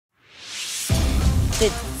The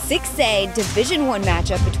 6A Division I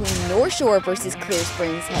matchup between Northshore versus Clear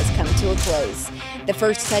Springs has come to a close. The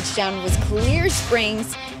first touchdown was Clear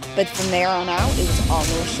Springs, but from there on out, it was all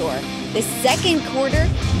Northshore. The second quarter,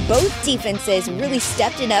 both defenses really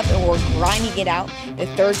stepped it up and were grinding it out. The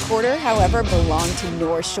third quarter, however, belonged to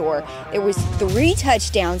Northshore. There was 3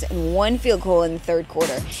 touchdowns and 1 field goal in the third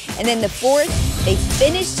quarter. And then the fourth, they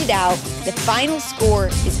finished it out. The final score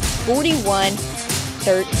is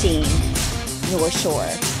 41-13, Northshore.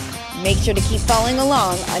 Make sure to keep following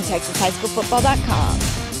along on TexasHighSchoolFootball.com.